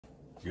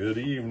Good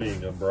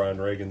evening. I'm Brian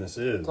Reagan. This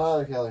is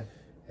Tyler Kelly.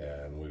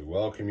 And we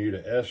welcome you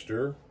to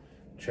Esther,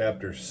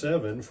 chapter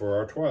 7 for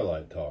our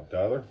Twilight talk.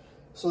 Tyler?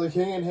 So the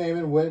king and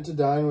Haman went to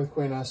dine with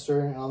Queen Esther,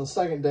 and on the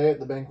second day at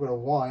the banquet of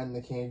wine,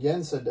 the king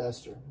again said to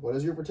Esther, "What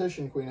is your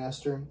petition, Queen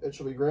Esther? It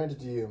shall be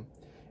granted to you.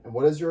 And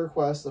what is your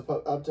request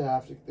up to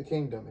half the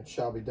kingdom? It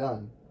shall be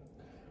done."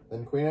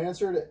 Then Queen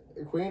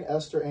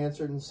Esther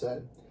answered and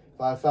said,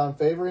 "If I have found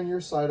favor in your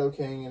sight, O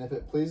king, and if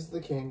it pleases the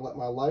king, let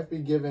my life be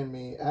given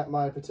me at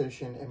my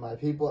petition, and my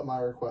people at my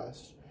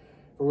request.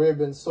 For we have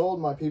been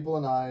sold, my people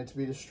and I, to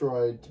be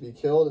destroyed, to be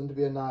killed, and to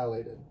be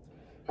annihilated.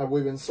 Had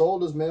we been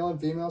sold as male and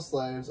female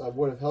slaves, I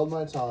would have held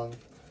my tongue,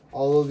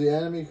 although the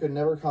enemy could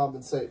never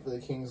compensate for the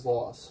king's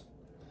loss."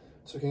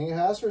 So King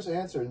Ahasuerus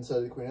answered and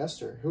said to Queen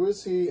Esther, "Who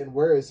is he and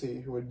where is he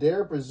who would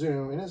dare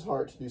presume in his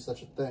heart to do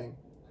such a thing?"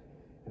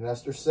 And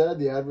Esther said,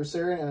 "The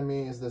adversary and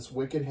enemy is this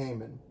wicked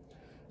Haman."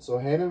 So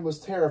Haman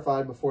was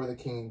terrified before the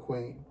king and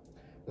queen.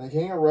 And the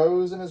king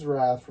arose in his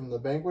wrath from the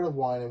banquet of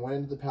wine and went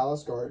into the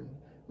palace garden.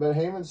 But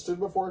Haman stood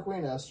before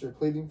Queen Esther,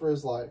 pleading for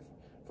his life,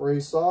 for he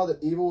saw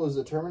that evil was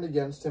determined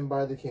against him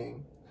by the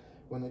king.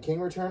 When the king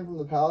returned from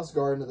the palace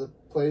garden to the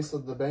place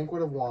of the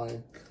banquet of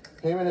wine,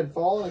 Haman had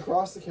fallen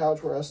across the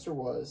couch where Esther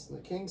was. And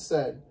the king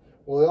said,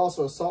 "Will he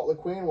also assault the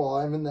queen while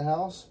I am in the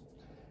house?"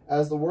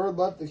 As the word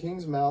left the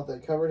king's mouth,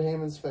 it covered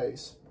Haman's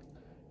face.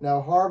 Now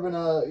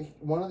Harbonah,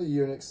 one of the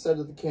eunuchs, said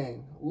to the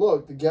king,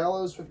 "Look, the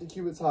gallows 50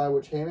 cubits high,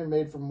 which Haman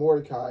made for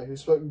Mordecai, who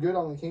spoke good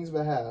on the king's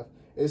behalf,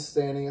 is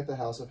standing at the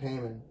house of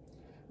Haman."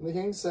 And the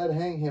king said,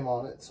 "Hang him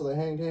on it." So they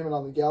hanged Haman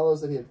on the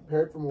gallows that he had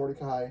prepared for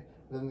Mordecai.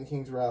 And then the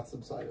king's wrath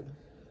subsided.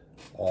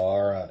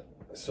 All right.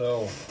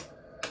 So,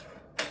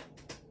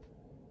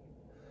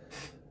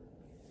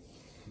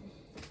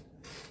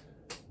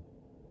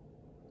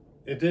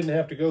 it didn't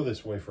have to go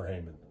this way for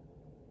Haman.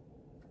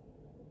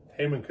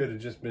 Haman could have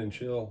just been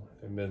chill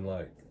and been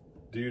like,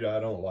 "Dude, I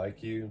don't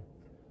like you.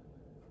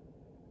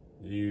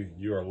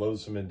 You are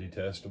loathsome and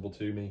detestable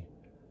to me,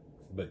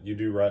 but you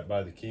do right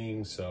by the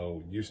king,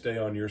 so you stay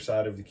on your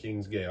side of the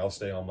king's gate. I'll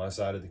stay on my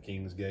side of the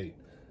king's gate.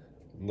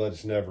 And let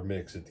us never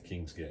mix at the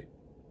king's gate."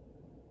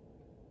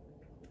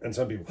 And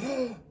some people,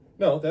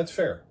 no, that's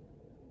fair.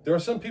 There are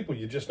some people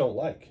you just don't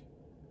like.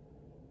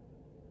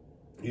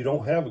 You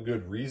don't have a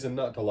good reason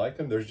not to like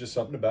them. There's just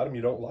something about them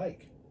you don't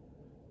like.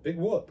 Big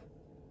whoop.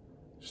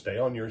 Stay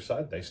on your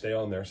side. They stay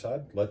on their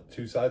side. Let the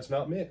two sides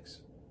not mix.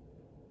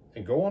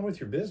 And go on with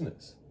your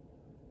business.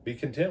 Be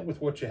content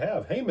with what you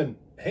have. Haman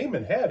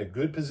had a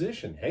good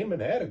position. Haman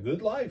had a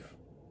good life.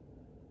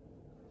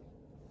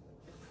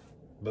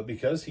 But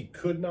because he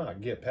could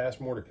not get past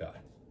Mordecai.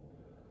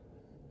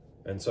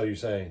 And so you're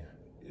saying,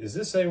 is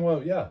this saying,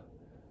 well, yeah.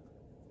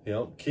 You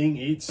know, king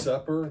eats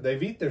supper.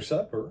 They've eat their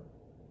supper.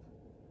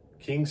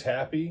 King's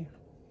happy.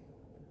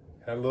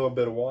 Had a little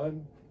bit of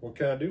wine. What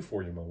can I do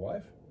for you, my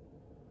wife?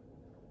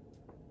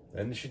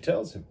 And she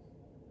tells him.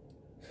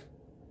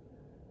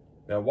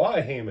 Now,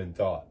 why Haman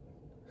thought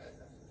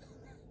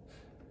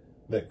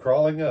that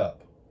crawling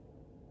up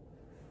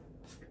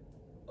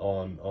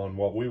on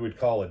what we would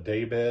call a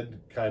daybed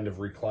kind of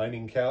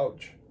reclining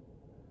couch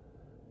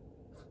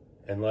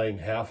and laying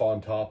half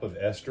on top of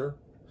Esther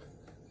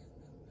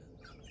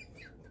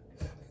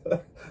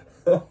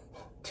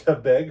to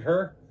beg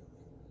her?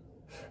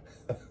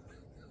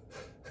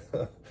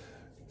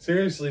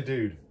 Seriously,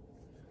 dude.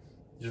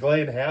 You're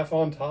laying half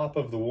on top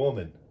of the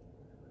woman.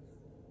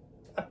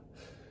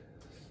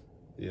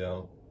 You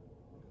know,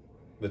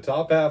 the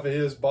top half of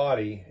his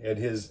body and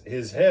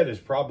his head is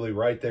probably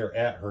right there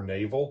at her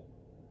navel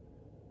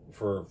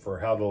for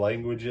how the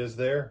language is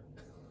there.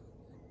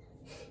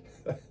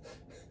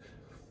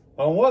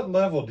 On what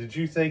level did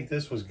you think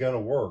this was going to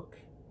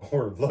work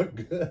or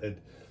look good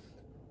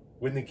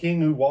when the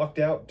king who walked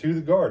out to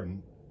the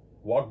garden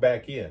walked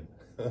back in?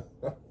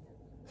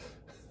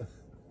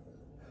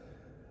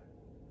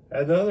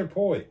 Another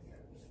point,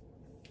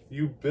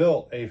 you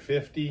built a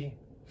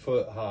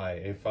 50-foot high,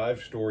 a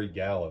 5-story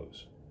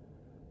gallows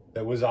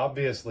that was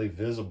obviously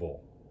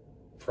visible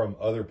from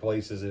other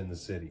places in the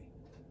city.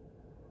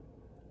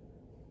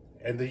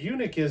 And the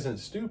eunuch isn't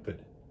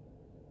stupid.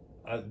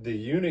 The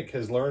eunuch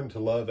has learned to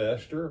love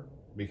Esther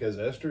because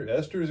Esther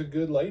is a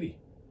good lady.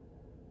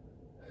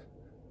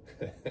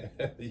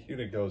 The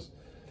eunuch goes,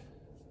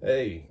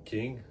 "Hey,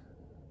 king,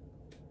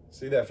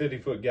 see that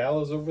 50-foot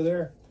gallows over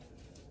there?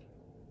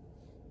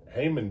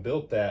 Haman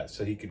built that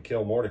so he could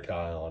kill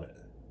Mordecai on it."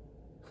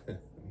 The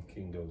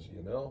king goes,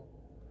 "You know,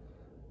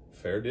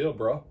 fair deal,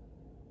 bro.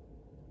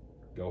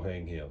 Go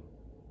hang him."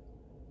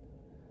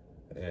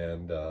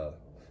 And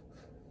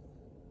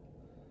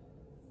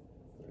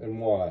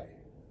why?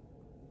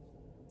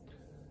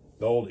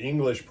 The old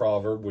English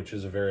proverb, which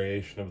is a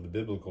variation of the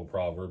biblical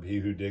proverb,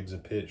 "He who digs a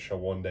pit shall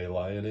one day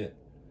lie in it,"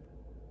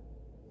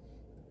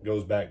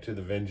 goes back to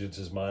the "vengeance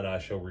is mine, I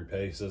shall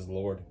repay," says the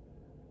Lord.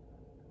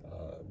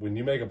 When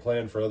you make a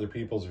plan for other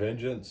people's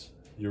vengeance,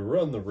 you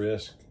run the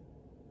risk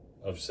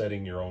of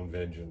setting your own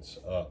vengeance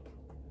up.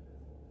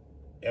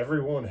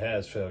 Everyone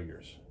has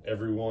failures.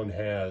 Everyone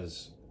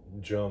has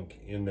junk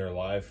in their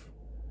life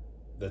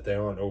that they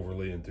aren't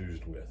overly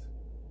enthused with.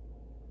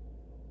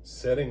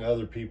 Setting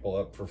other people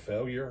up for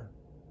failure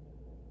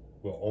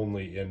will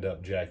only end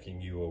up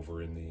jacking you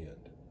over in the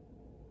end.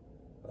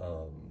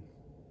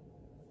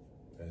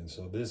 And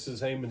so this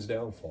is Haman's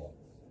downfall.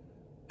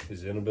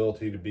 His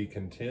inability to be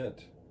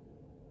content,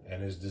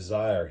 and his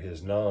desire,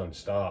 his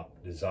non-stop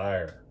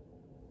desire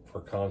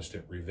for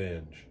constant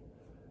revenge.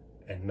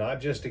 And not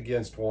just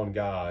against one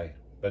guy,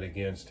 but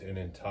against an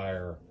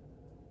entire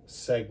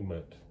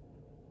segment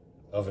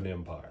of an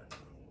empire.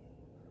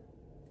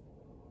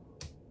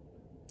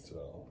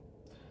 So,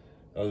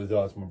 other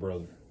thoughts, my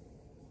brother?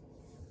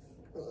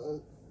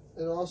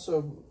 It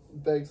also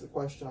begs the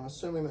question, I'm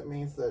assuming that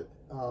means that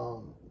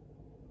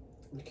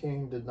the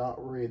king did not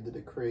read the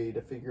decree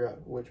to figure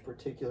out which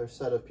particular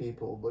set of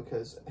people,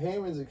 because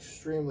Haman's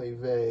extremely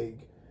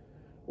vague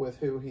with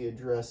who he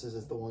addresses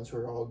as the ones who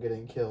are all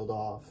getting killed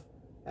off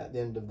at the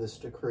end of this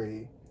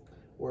decree,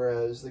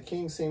 whereas the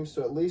king seems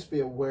to at least be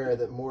aware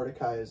that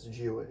Mordecai is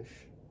Jewish.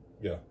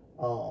 Yeah.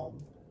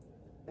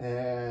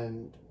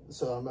 And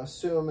so I'm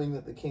assuming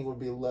that the king would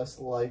be less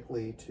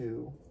likely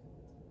to,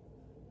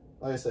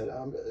 like I said,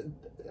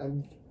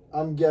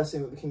 I'm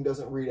guessing that the king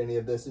doesn't read any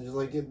of this. It's just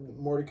like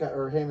Mordecai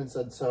or Haman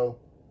said so,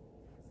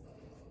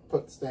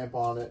 put the stamp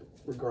on it,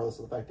 regardless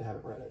of the fact I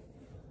haven't read it.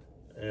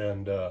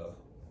 And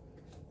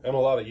a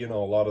lot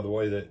of the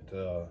way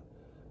that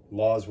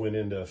laws went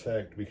into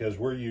effect, because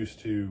we're used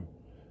to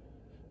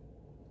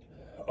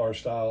our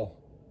style,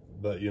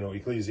 but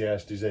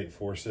Ecclesiastes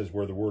 8:4 says,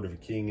 where the word of a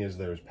king is,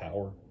 there is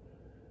power.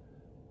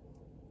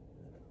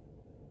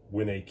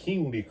 When a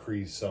king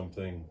decrees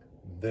something,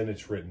 then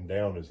it's written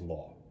down as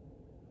law.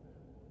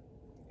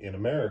 In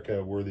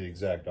America, we're the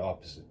exact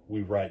opposite.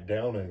 We write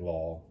down a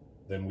law,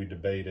 then we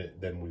debate it,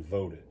 then we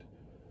vote it.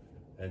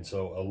 And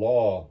so a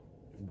law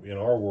in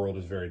our world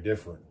is very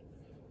different.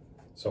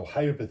 So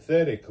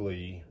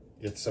hypothetically,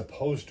 it's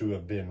supposed to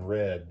have been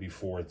read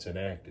before it's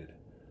enacted.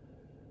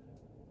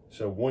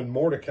 So when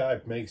Mordecai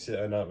makes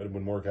it, not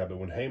when Mordecai, but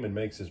when Haman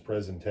makes his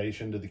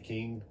presentation to the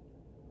king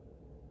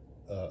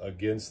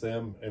against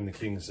them, and the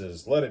king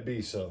says, let it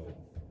be so,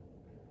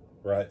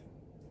 right?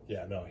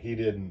 Yeah, no, he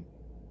didn't.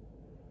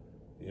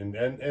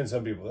 And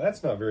some people,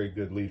 that's not very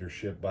good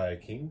leadership by a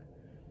king.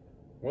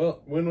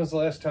 Well, when was the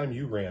last time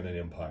you ran an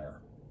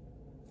empire?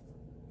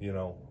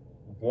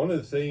 One of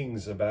the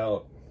things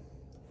about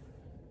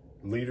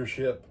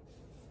leadership,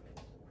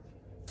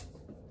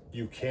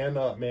 you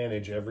cannot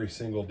manage every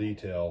single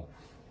detail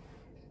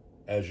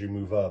as you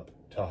move up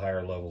to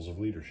higher levels of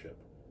leadership.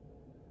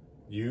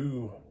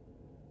 You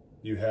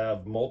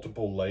have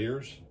multiple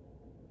layers,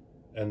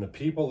 and the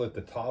people at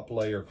the top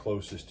layer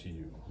closest to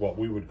you, what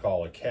we would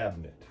call a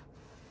cabinet.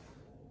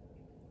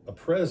 A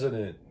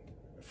president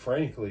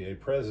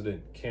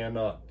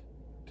cannot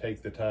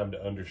take the time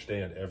to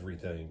understand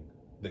everything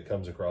that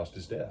comes across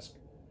his desk.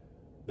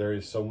 There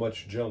is so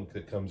much junk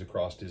that comes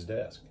across his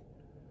desk.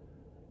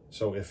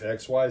 So if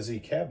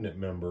XYZ cabinet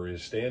member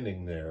is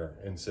standing there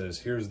and says,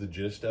 here's the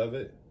gist of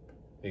it,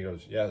 he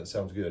goes, yeah, that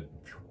sounds good.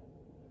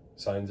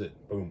 Signs it,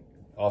 boom,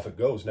 off it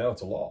goes. Now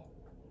it's a law.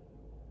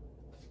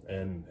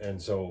 And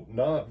so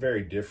not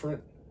very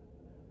different.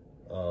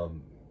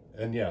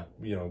 And yeah,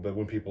 but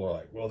when people are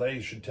like, well, they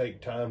should take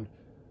time,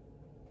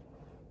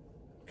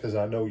 because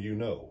I know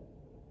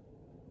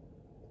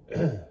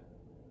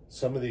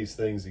some of these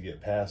things that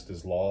get passed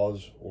as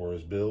laws or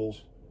as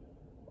bills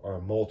are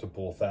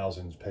multiple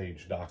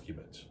thousands-page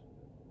documents.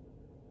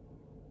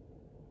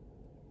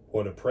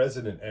 What a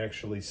president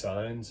actually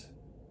signs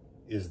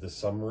is the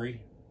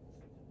summary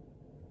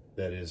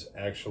that is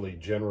actually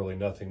generally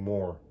nothing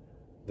more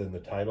than the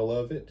title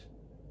of it,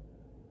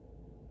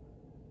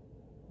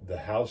 the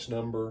House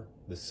number,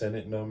 the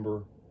Senate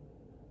number,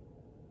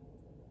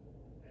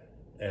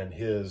 and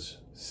his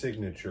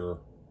signature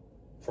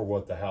for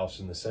what the House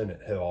and the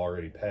Senate have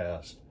already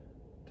passed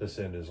to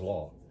send as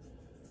law.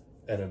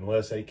 And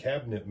unless a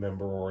cabinet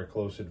member or a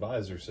close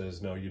advisor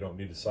says, no, you don't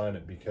need to sign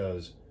it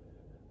because,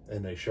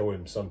 and they show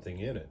him something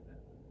in it,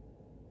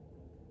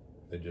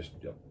 they just,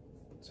 yep,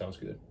 sounds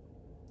good.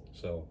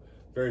 So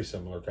very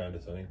similar kind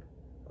of thing.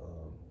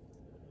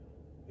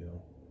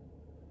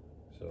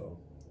 So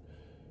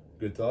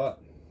good thought.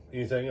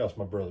 Anything else,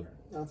 my brother?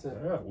 That's it.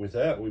 All right. With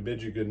that, we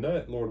bid you good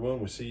night. Lord willing,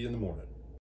 we'll see you in the morning.